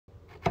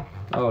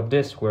Oh,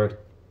 this worked.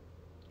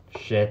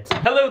 Shit.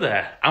 Hello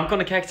there, I'm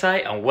Connor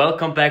Cacti and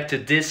welcome back to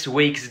this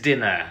week's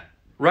dinner.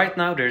 Right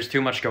now there's too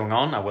much going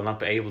on, I will not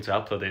be able to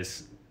upload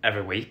this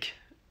every week.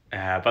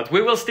 But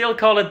we will still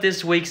call it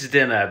this week's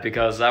dinner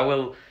because I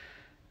will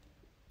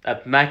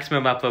at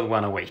maximum upload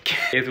one a week.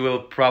 It will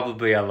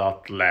probably a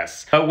lot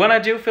less. But when I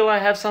do feel I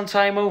have some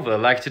time over,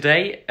 like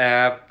today,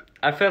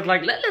 I felt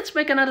like let's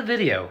make another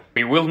video.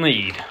 We will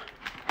need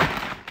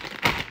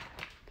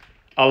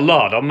a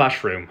lot of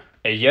mushroom,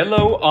 a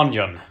yellow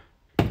onion,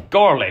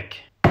 garlic,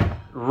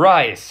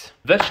 rice,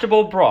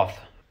 vegetable broth,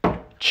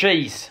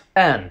 cheese,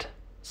 and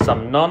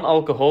some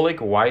non-alcoholic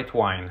white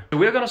wine. So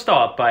we're gonna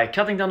start by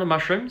cutting down the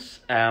mushrooms,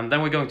 and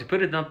then we're going to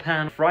put it in a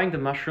pan, frying the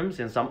mushrooms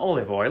in some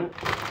olive oil.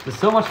 There's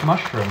so much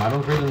mushroom, I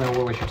don't really know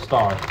where we should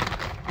start.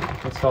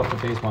 Let's start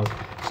with these ones.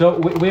 So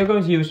we're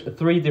going to use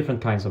 3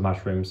 different kinds of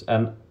mushrooms,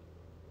 and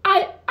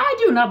I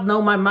do not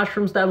know my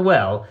mushrooms that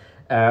well,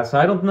 so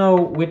I don't know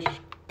which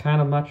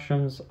kind of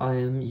mushrooms I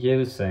am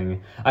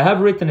using. I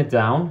have written it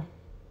down,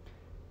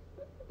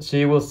 so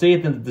you will see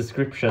it in the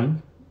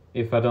description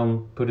if I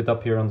don't put it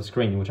up here on the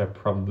screen, which I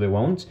probably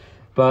won't.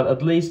 But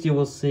at least you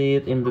will see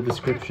it in the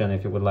description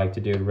if you would like to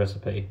do the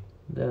recipe.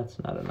 That's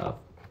not enough.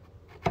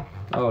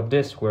 Oh,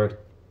 this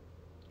worked.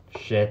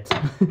 Shit.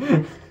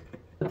 That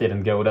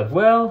didn't go that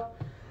well.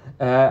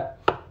 And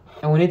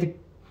we need to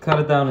cut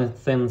it down in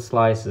thin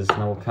slices,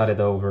 and I will cut it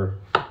over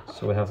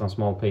so we have some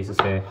small pieces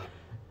here.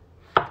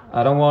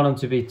 I don't want them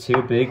to be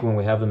too big when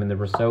we have them in the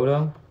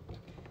risotto.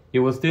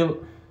 You will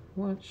still...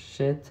 What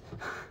shit?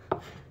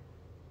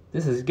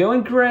 This is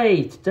going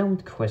great!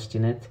 Don't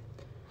question it.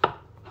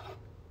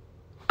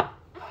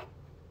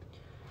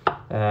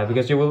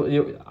 Because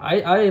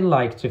I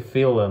like to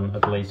feel them,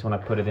 at least when I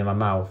put it in my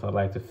mouth. I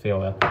like to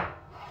feel it.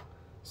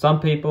 Some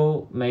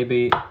people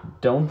maybe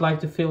don't like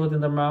to feel it in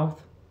their mouth.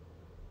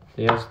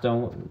 They just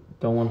don't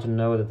want to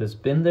know that it's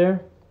been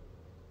there.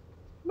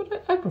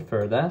 But I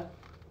prefer that.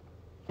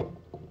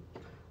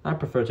 I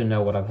prefer to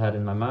know what I've had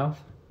in my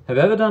mouth. Have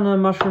you ever done a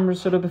mushroom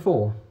risotto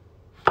before?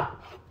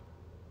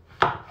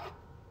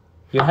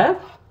 You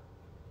have?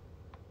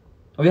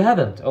 Oh, you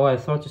haven't? Oh, I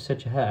thought you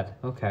said you had.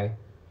 Okay.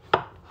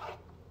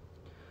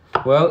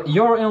 Well,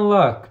 you're in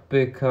luck,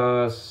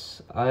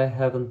 because I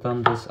haven't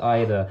done this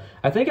either.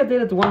 I think I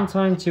did it one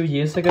time 2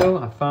 years ago.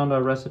 I found a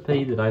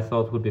recipe that I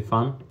thought would be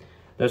fun.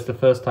 That's the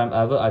first time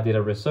ever I did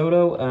a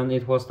risotto, and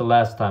it was the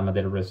last time I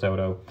did a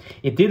risotto.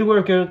 It did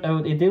work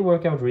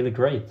out really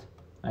great,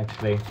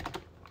 actually.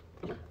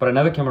 But I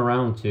never came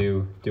around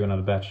to do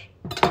another batch.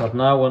 But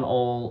now when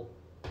all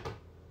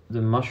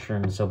the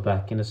mushrooms are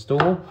back in the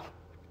store,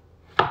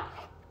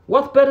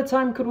 what better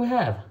time could we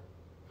have?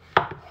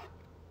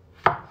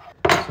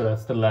 So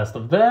that's the last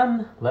of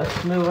them.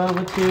 Let's move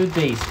over to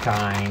these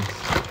kinds.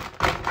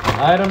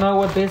 I don't know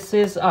what this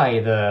is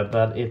either,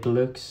 but it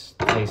looks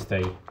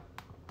tasty.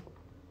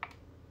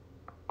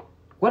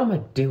 What am I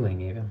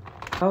doing even?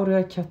 How do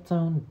I cut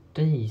down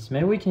these?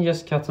 Maybe we can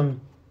just cut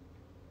them.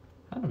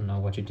 I don't know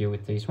what you do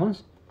with these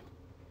ones.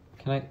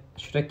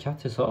 Should I cut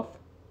this off?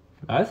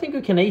 I think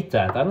we can eat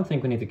that. I don't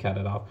think we need to cut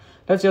it off.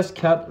 Let's just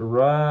cut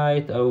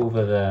right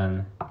over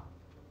then.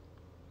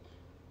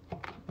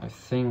 I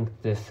think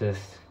this is...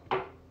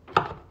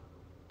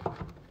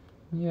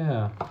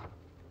 Yeah.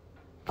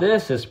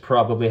 This is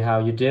probably how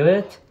you do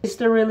it. Is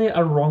there really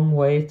a wrong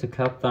way to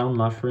cut down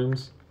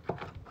mushrooms?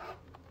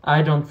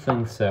 I don't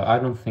think so. I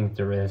don't think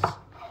there is.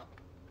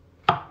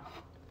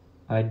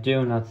 I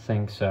do not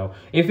think so.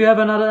 If you have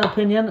another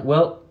opinion,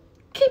 well,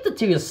 keep it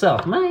to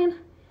yourself, man.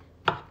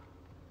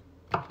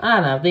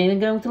 I'm not even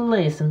going to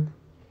listen.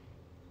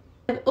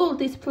 I have all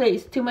this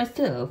place to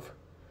myself.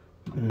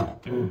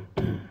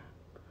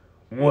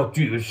 What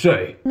do you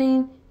say? I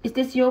mean, is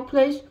this your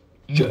place?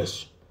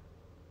 Yes.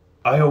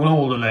 I own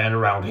all the land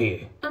around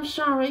here. I'm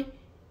sorry.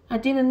 I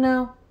didn't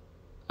know.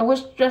 I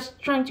was just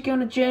trying to go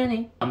on a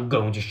journey. I'm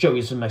going to show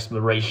you some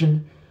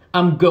exploration.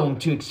 I'm going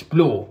to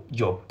explore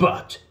your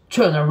butt.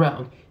 Turn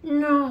around.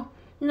 No,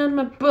 not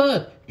my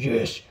butt.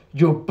 Yes,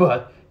 your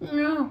butt.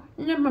 No,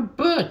 not my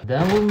butt.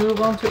 Then we'll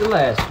move on to the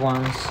last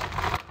ones.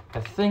 I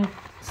think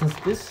since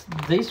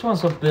these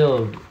ones are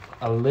built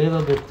a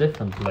little bit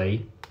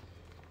differently,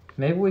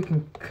 maybe we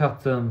can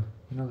cut them,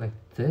 you know, like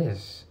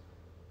this.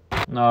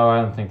 No,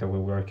 I don't think that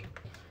will work.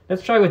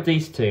 Let's try with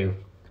these two.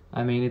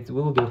 I mean, it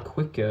will go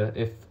quicker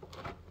if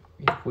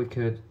we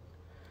could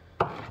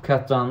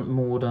cut down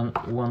more than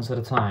once at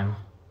a time.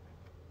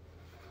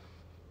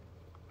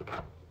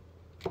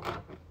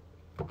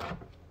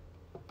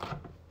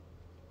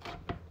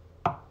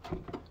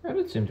 That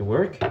would seem to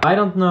work. I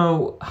don't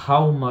know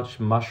how much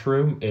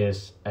mushroom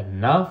is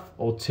enough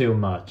or too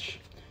much.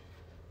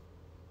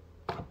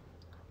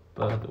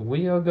 But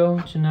we are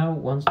going to know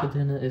once the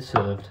dinner is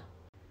served.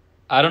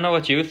 I don't know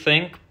what you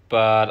think,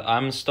 but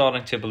I'm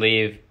starting to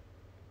believe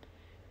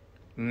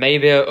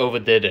maybe I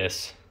overdid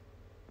this.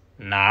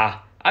 Nah,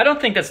 I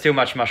don't think that's too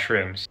much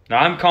mushrooms. No,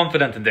 I'm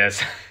confident in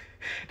this.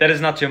 That is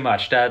not too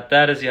much.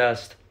 That is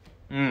just...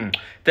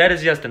 that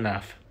is just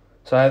enough.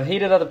 So I've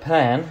heated up a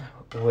pan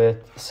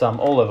with some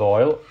olive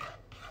oil.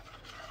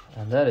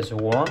 And that is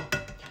warm.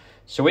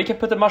 So we can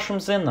put the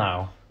mushrooms in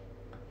now.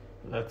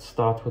 Let's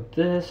start with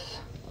this.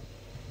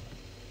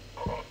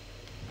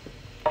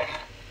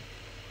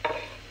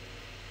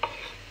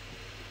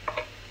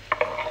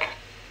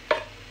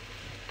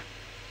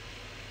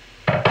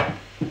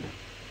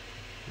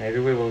 Maybe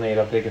we will need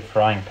a bigger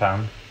frying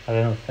pan. I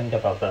didn't think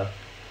about that.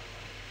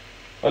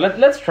 Well,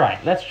 let's try.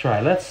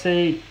 Let's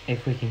see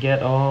if we can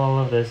get all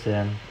of this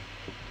in.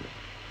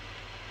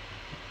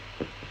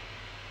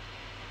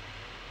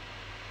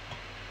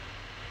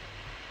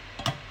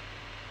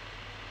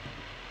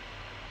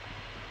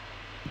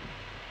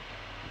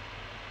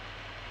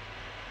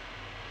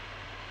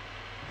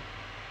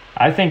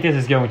 I think this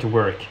is going to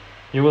work.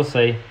 You will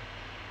see.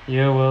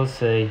 You will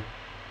see.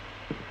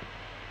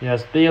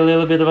 Just be a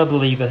little bit of a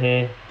believer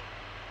here.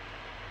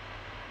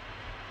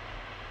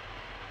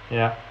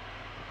 Yeah.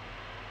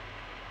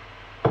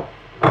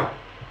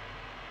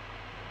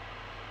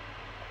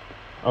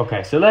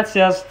 Okay, so let's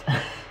just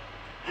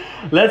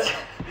let's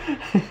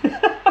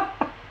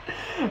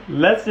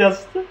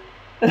just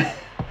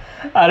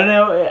I don't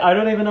know, I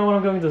don't even know what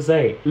I'm going to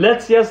say.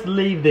 Let's just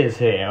leave this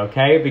here,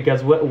 okay?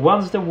 Because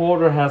once the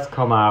water has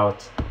come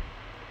out,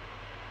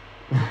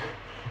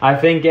 I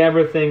think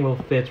everything will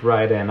fit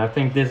right in. I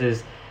think this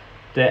is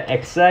the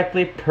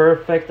exactly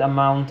perfect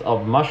amount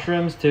of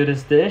mushrooms to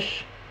this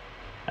dish,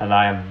 and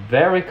I am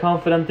very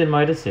confident in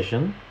my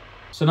decision.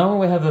 So now when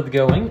we have that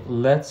going,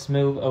 let's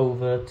move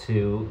over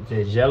to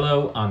the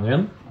yellow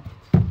onion.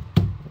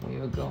 We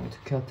are going to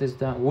cut this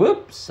down.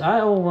 Whoops,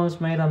 I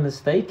almost made a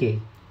mistake.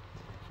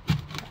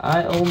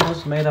 I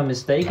almost made a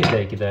mistake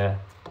there.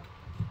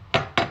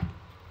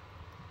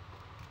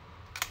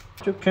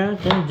 To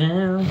cut them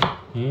down,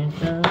 it's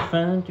so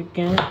fun to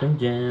cut them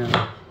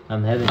down.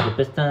 I'm having the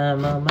best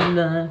time of my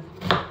life,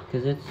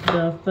 cause it's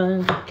so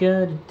fun to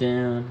cut it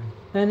down.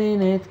 And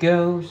in it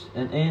goes,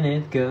 and in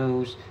it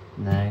goes.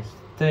 Nice.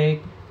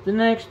 Take the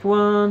next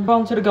one.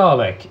 On to the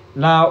garlic.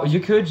 Now you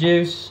could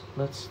use,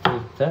 let's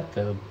take that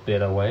little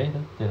bit away.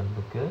 That didn't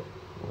look good.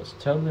 It was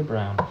totally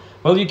brown.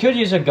 Well, you could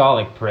use a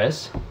garlic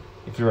press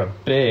if you're a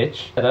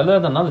bitch. But I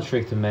learned another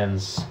trick to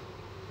mince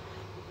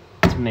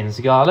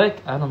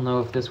garlic. I don't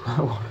know if this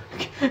will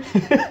work.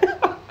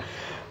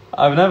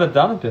 I've never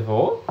done it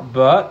before,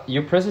 but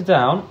you press it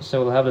down,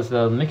 so we'll have this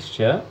little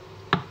mixture.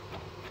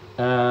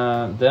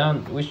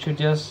 Then we should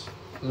just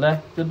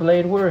let the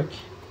blade work.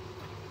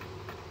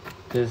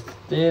 This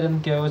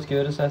didn't go as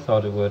good as I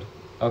thought it would.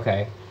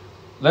 Okay,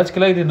 let's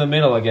collect it in the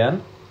middle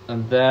again,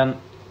 and then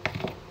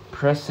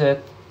press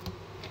it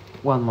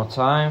one more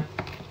time.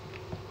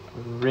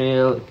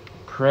 Really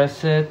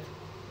press it.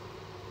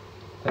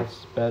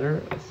 That's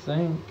better, I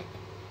think.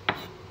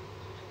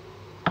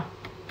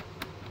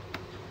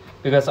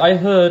 Because I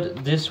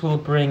heard this will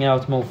bring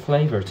out more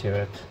flavor to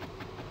it.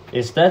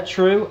 Is that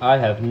true? I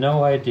have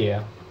no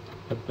idea.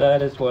 But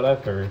that is what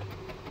I've heard.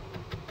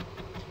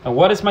 And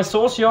what is my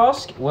sauce, you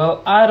ask?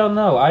 Well, I don't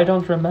know. I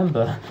don't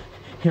remember.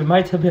 It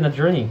might have been a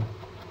dream.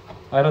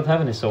 I don't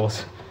have any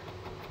sauce.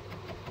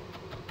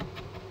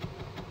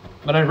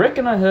 But I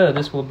reckon I heard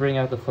this will bring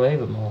out the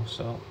flavor more,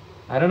 so...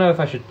 I don't know if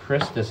I should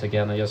press this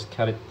again or just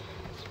cut it.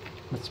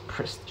 Let's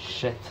press the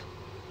shit.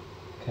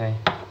 Okay,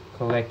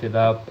 collect it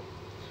up.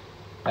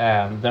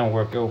 And then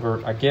work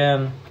over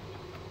again.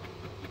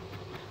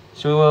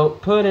 So we'll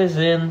put this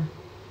in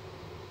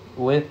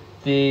with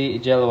the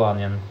yellow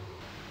onion.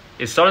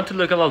 It's starting to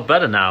look a lot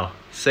better now.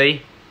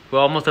 See? We're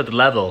almost at the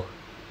level.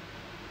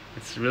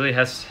 It really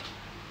has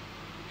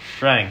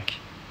shrank.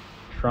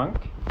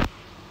 Shrunk?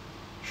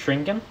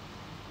 Shrinken?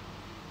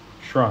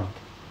 Shrunk.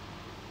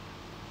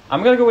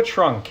 I'm gonna go with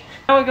shrunk.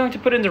 Now we're going to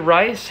put in the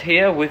rice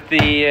here with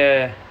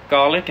the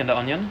garlic and the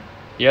onion.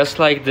 Just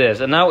like this.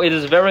 And now it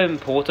is very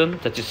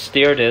important that you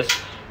stir this.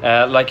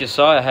 Like you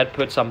saw, I had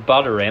put some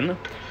butter in.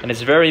 And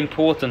it's very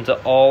important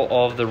that all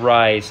of the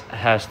rice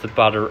has the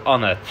butter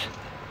on it.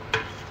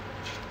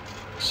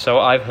 So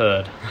I've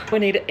heard. We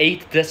need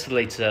 8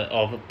 deciliters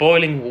of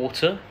boiling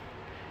water.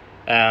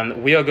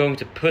 And we are going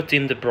to put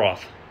in the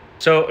broth.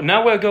 So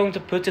now we're going to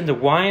put in the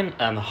wine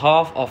and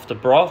half of the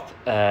broth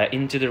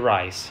into the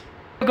rice.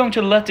 We're going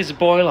to let this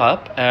boil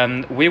up,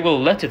 and we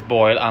will let it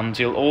boil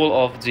until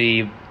all of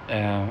the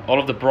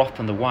broth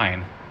and the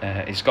wine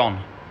is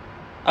gone.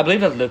 I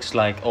believe that looks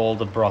like all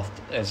the broth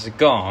is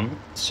gone,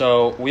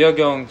 so we are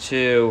going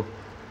to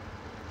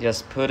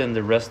just put in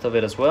the rest of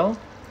it as well.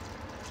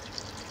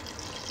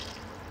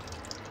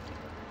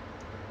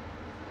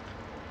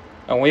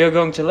 And we are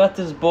going to let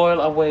this boil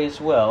away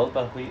as well,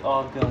 but we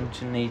are going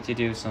to need to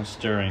do some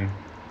stirring.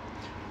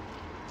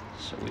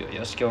 So we are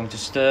just going to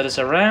stir this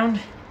around.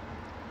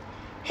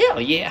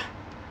 Hell yeah!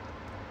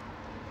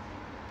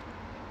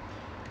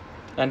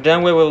 And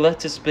then we will let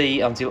this be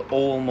until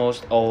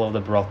almost all of the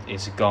broth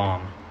is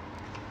gone.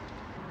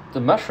 The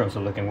mushrooms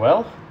are looking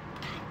well.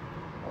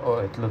 Oh,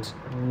 it looks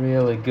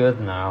really good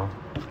now.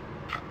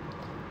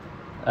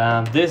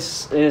 And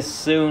this is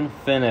soon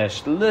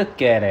finished.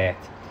 Look at it.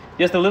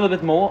 Just a little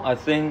bit more, I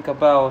think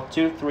about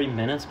 2-3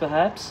 minutes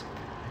perhaps.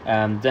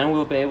 And then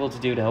we'll be able to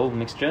do the whole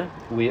mixture.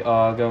 We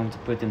are going to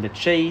put in the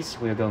cheese,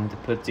 we are going to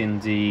put in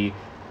the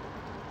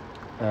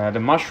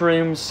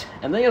mushrooms,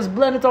 and then just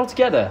blend it all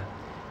together.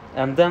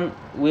 And then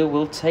we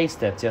will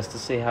taste it just to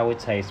see how it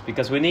tastes,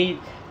 because we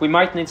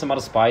might need some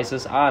other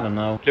spices, I don't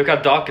know. Look how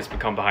dark it's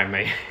become behind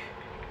me.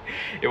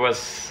 It was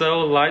so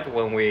light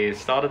when we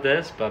started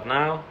this, but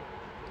now,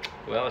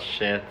 well,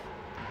 shit.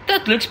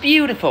 That looks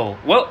beautiful.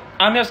 Well,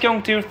 I'm just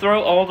going to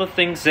throw all the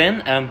things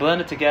in and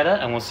blend it together,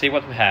 and we'll see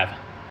what we have.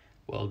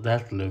 Well,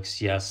 that looks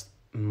just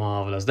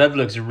marvelous. That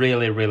looks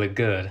really, really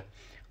good.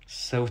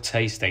 So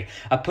tasty.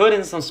 I put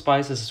in some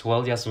spices as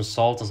well, just some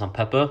salt and some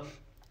pepper.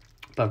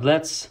 But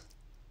let's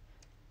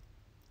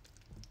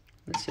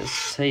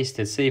just taste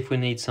it, see if we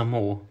need some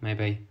more,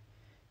 maybe.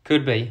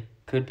 Could be.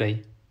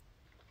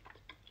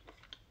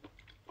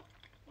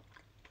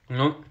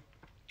 No,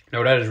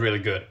 that is really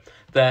good.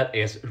 That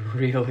is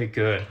really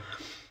good.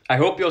 I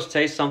hope yours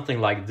tastes something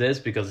like this,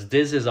 because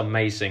this is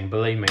amazing,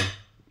 believe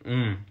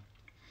me.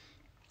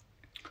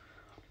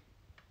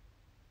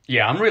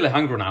 Yeah, I'm really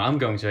hungry now. I'm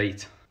going to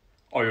eat.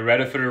 Are you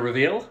ready for the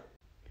reveal?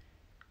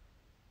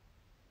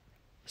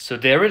 So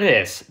there it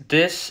is.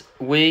 This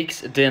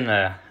week's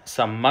dinner.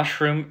 Some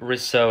mushroom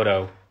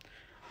risotto.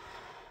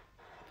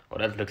 Oh,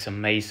 that looks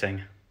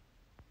amazing.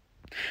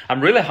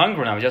 I'm really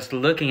hungry now, just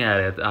looking at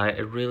it. I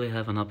really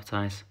have an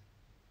appetite.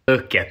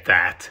 Look at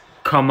that.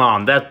 Come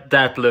on,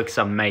 that looks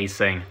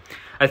amazing.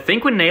 I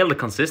think we nailed the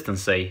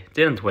consistency,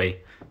 didn't we?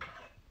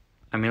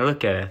 I mean,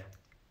 look at it.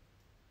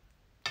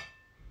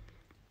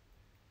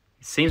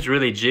 It seems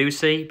really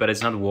juicy, but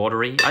it's not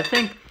watery. I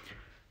think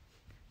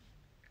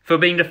for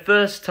being the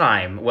first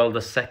time, well,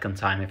 the second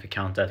time if you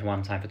count that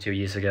one time for 2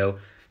 years ago,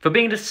 for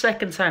being the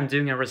second time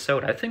doing a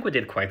risotto, I think we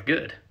did quite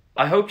good.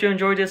 I hope you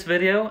enjoyed this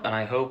video, and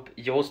I hope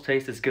yours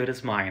tastes as good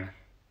as mine.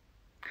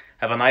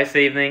 Have a nice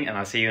evening, and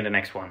I'll see you in the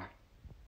next one.